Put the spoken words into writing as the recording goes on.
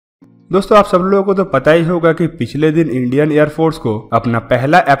दोस्तों आप सब लोगों को तो पता ही होगा कि पिछले दिन इंडियन एयरफोर्स को अपना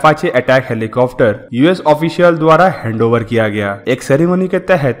पहला Apache attack helicopter US official द्वारा हैंडओवर किया गया। एक सेरेमनी के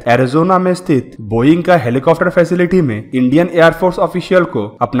तहत एरिजोना में स्थित बोइंग का हेलीकॉप्टर फैसिलिटी में इंडियन एयरफोर्स ऑफिशियल को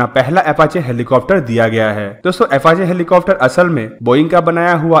अपना पहला अपाचे हेलीकॉप्टर दिया गया है। दोस्तों अपाचे हेलीकॉप्टर असल में बोइंग का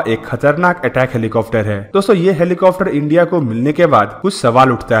बनाया हुआ एक खतरनाक अटैक हेलीकॉप्टर है। दोस्तों ये हेलीकॉप्टर इंडिया को मिलने के बाद कुछ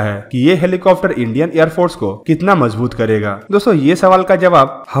सवाल उठता है कि ये हेलीकॉप्टर इंडियन एयरफोर्स को कितना मजबूत करेगा। दोस्तों ये सवाल का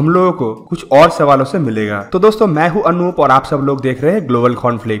जवाब हम लोगों को कुछ और सवालों से मिलेगा। तो दोस्तों मैं हूं अनूप और आप सब लोग देख रहे हैं ग्लोबल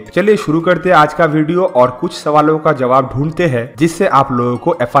कॉन्फ्लिक्ट। चलिए शुरू करते हैं आज का वीडियो और कुछ सवालों का जवाब ढूंढते हैं जिससे आप लोगों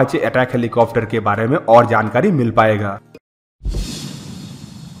को अपाचे अटैक हेलीकॉप्टर के बारे में और जानकारी मिल पाएगा।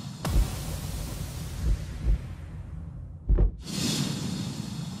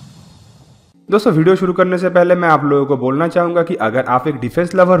 दोस्तों वीडियो शुरू करने से पहले मैं आप लोगों को बोलना चाहूंगा कि अगर आप एक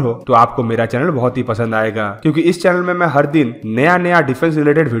डिफेंस लवर हो तो आपको मेरा चैनल बहुत ही पसंद आएगा, क्योंकि इस चैनल में मैं हर दिन नया डिफेंस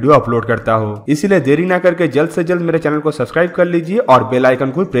रिलेटेड वीडियो अपलोड करता हूँ। इसीलिए देरी ना करके जल्द से जल्द मेरे चैनल को सब्सक्राइब कर लीजिए और बेल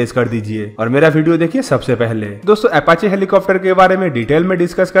आइकन को प्रेस कर दीजिए और मेरा वीडियो देखिए सबसे पहले। दोस्तों अपाचे हेलीकॉप्टर के बारे में डिटेल में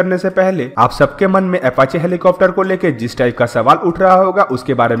डिस्कस करने से पहले आप सबके मन में अपाचे हेलीकॉप्टर को लेकर जिस टाइप का सवाल उठ रहा होगा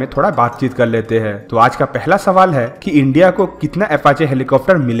उसके बारे में थोड़ा बातचीत कर लेते हैं। तो आज का पहला सवाल है कि इंडिया को कितना अपाचे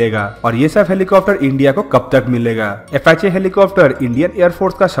हेलीकॉप्टर मिलेगा और ये सब हेलीकॉप्टर इंडिया को कब तक मिलेगा। अपाचे हेलीकॉप्टर इंडियन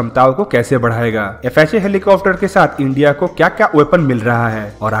एयरफोर्स का क्षमताओं को कैसे बढ़ाएगा। अपाचे हेलीकॉप्टर के साथ इंडिया को क्या क्या वेपन मिल रहा है।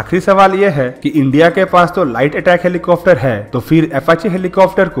 और आखिरी सवाल यह है कि इंडिया के पास तो लाइट अटैक हेलीकॉप्टर है, तो फिर अपाचे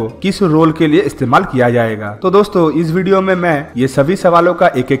हेलीकॉप्टर को किस रोल के लिए इस्तेमाल किया जाएगा। तो दोस्तों इस वीडियो में मैं ये सभी सवालों का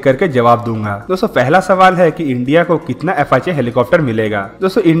एक एक करके जवाब दूंगा। दोस्तों पहला सवाल है कि इंडिया को कितना अपाचे हेलीकॉप्टर मिलेगा।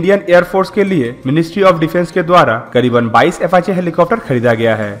 दोस्तों इंडियन एयरफोर्स के लिए मिनिस्ट्री ऑफ डिफेंस के द्वारा करीबन 22 अपाचे हेलीकॉप्टर खरीदा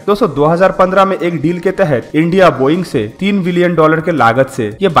गया है। दोस्तों 2015 में एक डील के तहत इंडिया बोइंग से $3 बिलियन के लागत से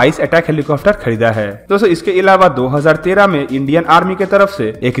ये 22 अटैक हेलीकॉप्टर खरीदा है। दोस्तों इसके अलावा 2013 में इंडियन आर्मी के तरफ से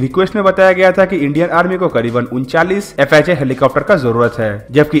एक रिक्वेस्ट में बताया गया था कि इंडियन आर्मी को करीबन 39 अपाचे हेलीकॉप्टर का जरूरत है,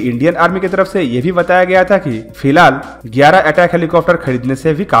 जबकि इंडियन आर्मी की तरफ से ये भी बताया गया था कि फिलहाल 11 अटैक हेलीकॉप्टर खरीदने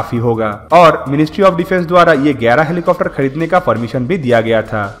से भी काफी होगा और मिनिस्ट्री ऑफ डिफेंस द्वारा ये 11 हेलीकॉप्टर खरीदने का परमिशन भी दिया गया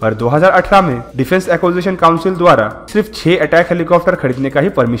था। पर 2018 में डिफेंस एक्विजिशन काउंसिल द्वारा सिर्फ 6 अटैक हेलीकॉप्टर खरीदने का ही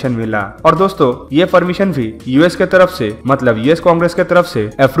परमिशन मिला और दोस्तों ये परमिशन भी यूएस के तरफ से मतलब यूएस कांग्रेस के तरफ से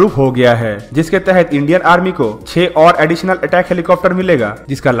अप्रूव हो गया है, जिसके तहत इंडियन आर्मी को 6 और एडिशनल अटैक हेलीकॉप्टर मिलेगा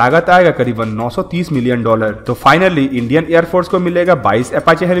जिसका लागत आएगा करीबन $930 मिलियन। तो फाइनली इंडियन एयरफोर्स को मिलेगा 22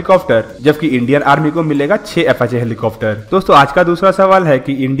 अपाचे हेलीकॉप्टर, जबकि इंडियन आर्मी को मिलेगा 6 अपाचे हेलीकॉप्टर। दोस्तों आज का दूसरा सवाल है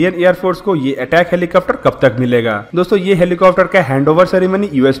कि इंडियन एयरफोर्स को ये अटैक हेलीकॉप्टर कब तक मिलेगा। दोस्तों ये हेलीकॉप्टर का हैंडओवर सेरेमनी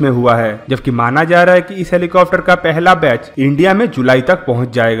यूएस में हुआ है, जबकि माना जा रहा है कि इस हेलीकॉप्टर का पहला बैच इंडिया में जुलाई तक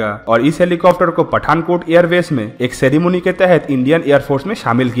पहुंच जाएगा और इस हेलीकॉप्टर को पठानकोट एयरबेस में एक सेरेमनी के तहत इंडियन एयरफोर्स में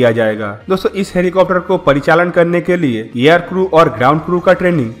शामिल किया जाएगा। दोस्तों इस हेलीकॉप्टर को परिचालन करने के लिए एयर क्रू और ग्राउंड क्रू का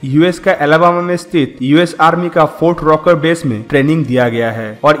ट्रेनिंग यूएस का एलाबामा में स्थित यूएस आर्मी का फोर्ट रॉकर बेस में ट्रेनिंग दिया गया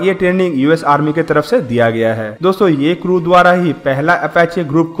है और ये ट्रेनिंग यूएस आर्मी की तरफ से दिया गया है। दोस्तों ये क्रू द्वारा ही पहला अपाचे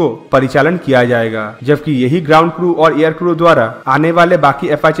ग्रुप को परिचालन किया जाएगा, जबकि यही ग्राउंड क्रू और एयर क्रू द्वारा आने वाले बाकी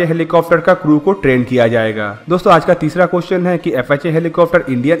अपाचे हेलीकॉप्टर का क्रू को ट्रेन किया जाएगा। दोस्तों आज का तीसरा क्वेश्चन है कि अपाचे हेलीकॉप्टर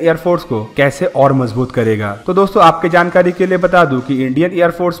इंडियन एयरफोर्स को कैसे और मजबूत करेगा। तो दोस्तों आपके जानकारी के लिए बता दूं कि इंडियन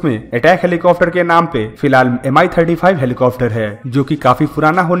एयरफोर्स में अटैक हेलीकॉप्टर के नाम पे फिलहाल MI-35 हेलीकॉप्टर है, जो कि काफी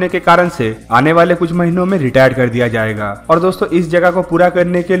पुराना होने के कारण से आने वाले कुछ महीनों में रिटायर कर दिया जाएगा। और दोस्तों इस जगह को पूरा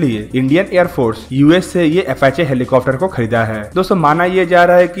करने के लिए इंडियन एयरफोर्स यूएस से ये अपाचे हेलीकॉप्टर को खरीदा है। दोस्तों माना यह जा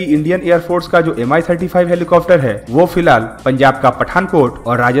रहा है कि इंडियन एयरफोर्स का जो MI-35 हेलीकॉप्टर है वो फिलहाल पंजाब का पठानकोट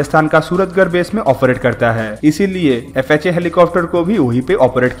और राजस्थान का सूरतगढ़ बेस में ऑपरेट करता है, इसीलिए अपाचे हेलीकॉप्टर को भी वहीं पे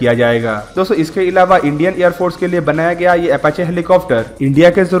ऑपरेट किया जाएगा। दोस्तों इसके अलावा इंडियन एयरफोर्स के लिए बनाया गया ये अपाचे हेलीकॉप्टर इंडिया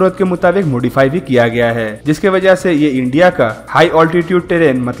के जरूरत के मुताबिक मॉडिफाई भी किया गया है, जिसके वजह से ये इंडिया का हाई ऑल्टीट्यूड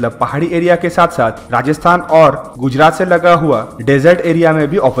टेरेन मतलब पहाड़ी एरिया के साथ साथ राजस्थान और गुजरात से लगा हुआ डेजर्ट एरिया में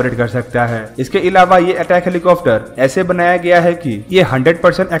भी ऑपरेट कर सकता है। इसके अलावा ये अटैक हेलीकॉप्टर ऐसे बनाया गया है कि ये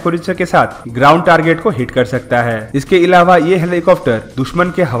 100% एक्यूरेसी के साथ ग्राउंड टारगेट को हिट कर सकता है। इसके अलावा ये हेलीकॉप्टर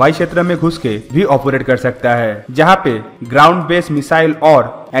दुश्मन के हवाई क्षेत्र में घुस के भी ऑपरेट कर सकता है, जहाँ पे ग्राउंड बेस मिसाइल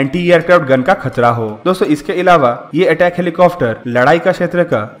और एंटी एयरक्राफ्ट गन का खतरा हो। दोस्तों इसके अलावा ये अटैक हेलीकॉप्टर लड़ाई का क्षेत्र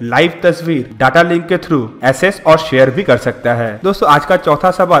का लाइव तस्वीर डाटा लिंक के थ्रू एसेस और शेयर भी कर सकता है। दोस्तों आज का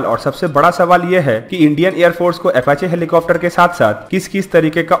चौथा सवाल और सबसे बड़ा सवाल ये है कि इंडियन एयरफोर्स को अपाचे हेलीकॉप्टर के साथ साथ किस किस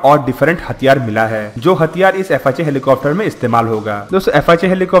तरीके का और डिफरेंट हथियार मिला है, जो हथियार इस अपाचे हेलीकॉप्टर में इस्तेमाल होगा। दोस्तों अपाचे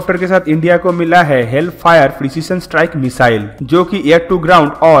हेलीकॉप्टर के साथ इंडिया को मिला है हेलफायर प्रिसीजन स्ट्राइक मिसाइल, जो कि एयर टू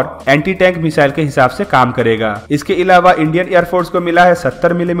ग्राउंड और एंटी टैंक मिसाइल के हिसाब से काम करेगा। इसके अलावा इंडियन एयरफोर्स को मिला है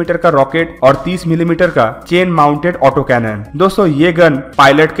 70 मिलीमीटर का रॉकेट और 30 मिलीमीटर का चेन माउंटेड ऑटो कैनन। दोस्तों ये गन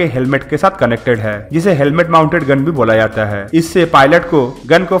पायलट के हेलमेट के साथ कनेक्टेड है, जिसे हेलमेट माउंटेड गन भी बोला जाता है। इससे पायलट को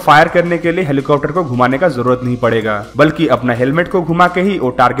गन को फायर करने के लिए हेलीकॉप्टर को घुमाने का जरूरत नहीं पड़ेगा, बल्कि अपना हेलमेट को घुमा के ही वो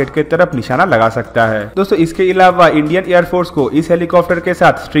टारगेट के तरफ निशाना लगा सकता है। दोस्तों इसके अलावा इंडियन एयरफोर्स को इस हेलीकॉप्टर के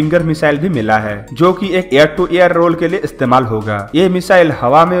साथ स्ट्रिंगर मिसाइल भी मिला है, जो कि एक एयर टू एयर रोल के लिए इस्तेमाल होगा। ये मिसाइल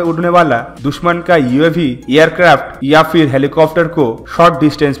हवा में उड़ने वाला दुश्मन का यूएवी, एयरक्राफ्ट या फिर हेलीकॉप्टर को शॉर्ट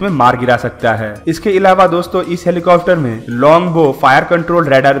डिस्टेंस में मार गिरा सकता है। इसके अलावा दोस्तों इस हेलीकॉप्टर में लॉन्गबो फायर कंट्रोल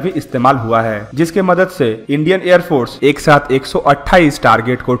रडार भी इस्तेमाल हुआ है, जिसके मदद से इंडियन एयरफोर्स एक साथ 128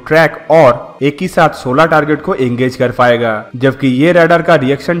 टारगेट को ट्रैक और एक ही साथ 16 टारगेट को एंगेज कर पाएगा, जबकि ये रडार का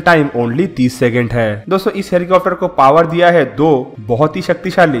रिएक्शन टाइम ओनली 30 सेकंड है। दोस्तों इस हेलीकॉप्टर को पावर दिया है दो बहुत ही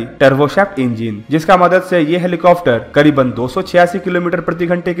शक्तिशाली टर्बोशाफ्ट इंजन, जिसका मदद से ये हेलीकॉप्टर करीबन 286 किलोमीटर प्रति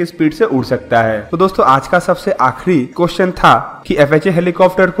घंटे की स्पीड से उड़ सकता है। तो दोस्तों आज का सबसे आखिरी क्वेश्चन था कि एपैचे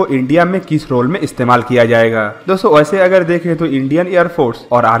हेलीकॉप्टर को इंडिया में किस रोल में इस्तेमाल किया जाएगा। दोस्तों वैसे अगर देखें तो इंडियन एयरफोर्स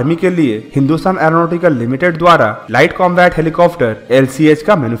और आर्मी के लिए हिंदुस्तान एरोनॉटिकल लिमिटेड द्वारा लाइट कॉम्बैट हेलीकॉप्टर LCH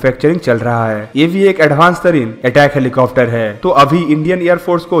का मैन्युफैक्चरिंग चल रहा है। ये भी एक एडवांस तरीन अटैक हेलीकॉप्टर है। तो अभी इंडियन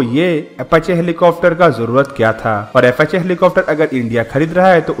एयरफोर्स को ये एपैचे हेलीकॉप्टर का जरूरत क्या था, और एपैचे हेलीकॉप्टर अगर इंडिया खरीद रहा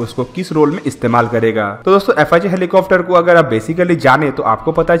है तो उसको किस रोल में इस्तेमाल करेगा। तो दोस्तों एपैचे हेलीकॉप्टर को अगर आप बेसिकली जाने तो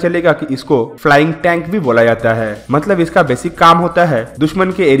आपको पता चलेगा कि इसको फ्लाइंग टैंक भी बोला जाता है। मतलब इसका बेसिक काम होता है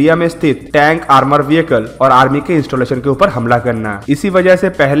दुश्मन के एरिया में स्थित टैंक, आर्मर व्हीकल और आर्मी के इंस्टॉलेशन के ऊपर हमला करना। इसी वजह से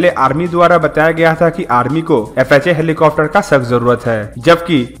पहले आर्मी द्वारा बताया गया था कि आर्मी को एपैचे हेलीकॉप्टर का सख्त जरूरत है,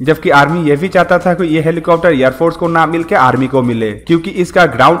 जबकि आर्मी ये भी चाहता था कि ये हेलीकॉप्टर एयरफोर्स को ना मिल के आर्मी को मिले, क्योंकि इसका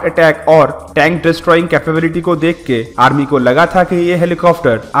ग्राउंड अटैक और टैंक डिस्ट्रॉइंग कैपेबिलिटी को देख के आर्मी को लगा था कि ये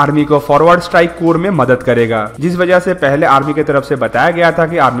हेलीकॉप्टर आर्मी को फॉरवर्ड स्ट्राइक कोर में मदद करेगा। जिस वजह से पहले आर्मी की तरफ से बताया गया था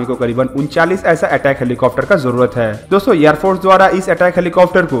कि आर्मी को करीबन 39 ऐसा अटैक हेलीकॉप्टर का जरूरत है। दोस्तों एयरफोर्स द्वारा इस अटैक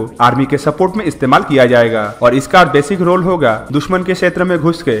हेलीकॉप्टर को आर्मी के सपोर्ट में इस्तेमाल किया जाएगा, और इसका बेसिक रोल होगा दुश्मन के क्षेत्र में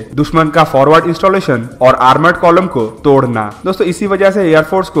घुस के दुश्मन का फॉरवर्ड इंस्टॉलेशन और आर्मर्ड कॉलम को तोड़ना। दोस्तों इसी वजह से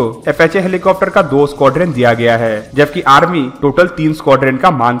एयरफोर्स को एपैचे हेलीकॉप्टर का 2 स्क्वाड्रन दिया गया है, जबकि आर्मी टोटल 3 स्क्वाड्रन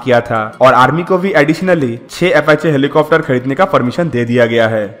का मांग किया था, और आर्मी को भी एडिशनली 6 एपैचे हेलीकॉप्टर खरीदने का परमिशन दे दिया गया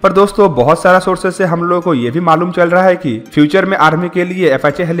है। पर दोस्तों बहुत सारा सोर्सेस से हम लोगों को ये भी मालूम चल रहा है कि फ्यूचर में आर्मी के लिए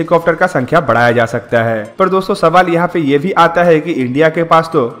एपैचे हेलीकॉप्टर का संख्या बढ़ाया जा सकता है। पर दोस्तों सवाल यहाँ पे ये भी आता है कि इंडिया के पास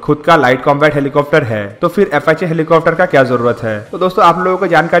तो खुद का लाइट कॉम्बैट हेलीकॉप्टर है, तो फिर एपैचे हेलीकॉप्टर का क्या जरूरत है। तो दोस्तों आप लोगों को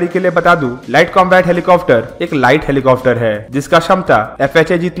जानकारी के लिए बता दूं, लाइट कॉम्बैट हेलीकॉप्टर एक लाइट हेलीकॉप्टर है जिसका क्षमता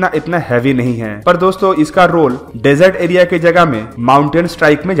एपैचे जितना इतना हैवी नहीं है। पर दोस्तों इसका रोल डेजर्ट एरिया के जगह में माउंटेन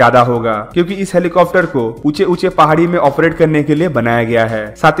स्ट्राइक में ज्यादा होगा, क्योंकि इस हेलीकॉप्टर को ऊंचे ऊंचे पहाड़ी में ऑपरेट करने के लिए बनाया गया है।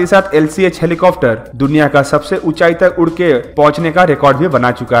 साथ ही साथ LCH हेलीकॉप्टर दुनिया का सबसे ऊंचाई तक उड़ के पहुंचने का रिकॉर्ड भी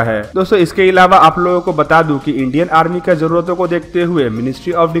बना चुका है। दोस्तों इसके अलावा आप लोगों को बता दूं कि इंडियन आर्मी की जरूरतों को देखते हुए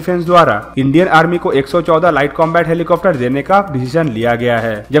मिनिस्ट्री ऑफ डिफेंस द्वारा इंडियन आर्मी को 114 लाइट कॉम्बैट हेलीकॉप्टर देने का डिसीजन लिया गया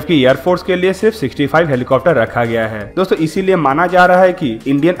है, जबकि एयरफोर्स के लिए सिर्फ 65 हेलीकॉप्टर रखा गया है। दोस्तों इसीलिए माना जा रहा है कि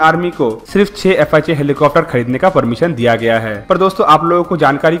इंडियन आर्मी को सिर्फ 6 एपैचे हेलीकॉप्टर खरीदने का परमिशन दिया गया है। पर दोस्तों आप लोगों को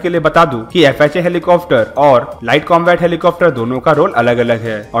जानकारी के लिए बता दूं कि एपैचे हेलीकॉप्टर और लाइट कॉम्बैट हेलीकॉप्टर दोनों का रोल अलग अलग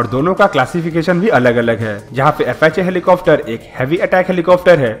है, और दोनों का क्लासिफिकेशन भी अलग अलग है। जहाँ पे एपैचे हेलीकॉप्टर एक हैवी अटैक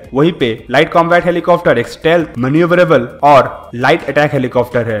हेलीकॉप्टर है, वहीं पे लाइट कॉम्बैट हेलीकॉप्टर एक स्टेल्थ, मैन्यूवरेबल और लाइट अटैक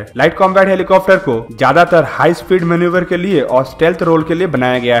हेलीकॉप्टर है। लाइट कॉम्बैट हेलीकॉप्टर को ज्यादातर हाई स्पीड मैन्यूवर के लिए और स्टेल्थ रोल के लिए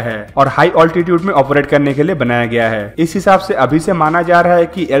बनाया गया है, और हाई ऑल्टीट्यूड में ऑपरेट करने के लिए बनाया गया है। इस हिसाब से अभी से माना जा रहा है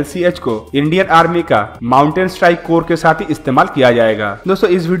कि LCH को इंडियन आर्मी का माउंटेन स्ट्राइक कोर के साथ ही इस्तेमाल किया जाएगा। दोस्तों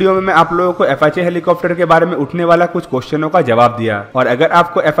इस वीडियो में मैं आप लोगों को एपैचे हेलीकॉप्टर के बारे में उठने वाला कुछ क्वेश्चनों का जवाब दिया, और अगर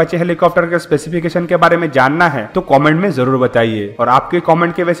आपको एपैचे हेलीकॉप्टर के स्पेसिफिकेशन के बारे में जानना है तो कमेंट में जरूर बताइए, और आपके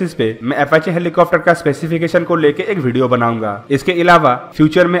कमेंट के बेसिस पे मैं एपैचे हेलीकॉप्टर का स्पेसिफिकेशन को लेके एक वीडियो बनाऊंगा। इसके अलावा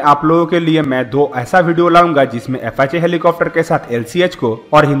फ्यूचर में आप लोगों के लिए मैं 2 ऐसा वीडियो लाऊंगा जिसमें एपैचे हेलीकॉप्टर के साथ LCH को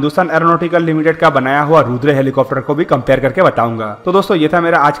और हिंदुस्तान एरोनॉटिकल लिमिटेड का बनाया हुआ रुद्र हेलीकॉप्टर को भी कंपेयर करके बताऊंगा। तो दोस्तों ये था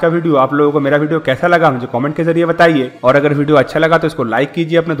मेरा आज का वीडियो। आप लोगों को मेरा वीडियो कैसा लगा मुझे कमेंट के जरिए बताइए, और अगर वीडियो अच्छा लगा तो इसको लाइक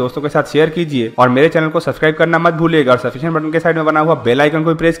कीजिए, अपने दोस्तों के साथ शेयर कीजिए, और मेरे चैनल को सब्सक्राइब करना मत भूलिएगा, और सब्सक्रिप्शन बटन के साइड में बना हुआ बेल आइकन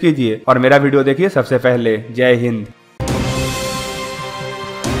को प्रेस कीजिए और मेरा वीडियो देखिए सबसे पहले। जय हिंद।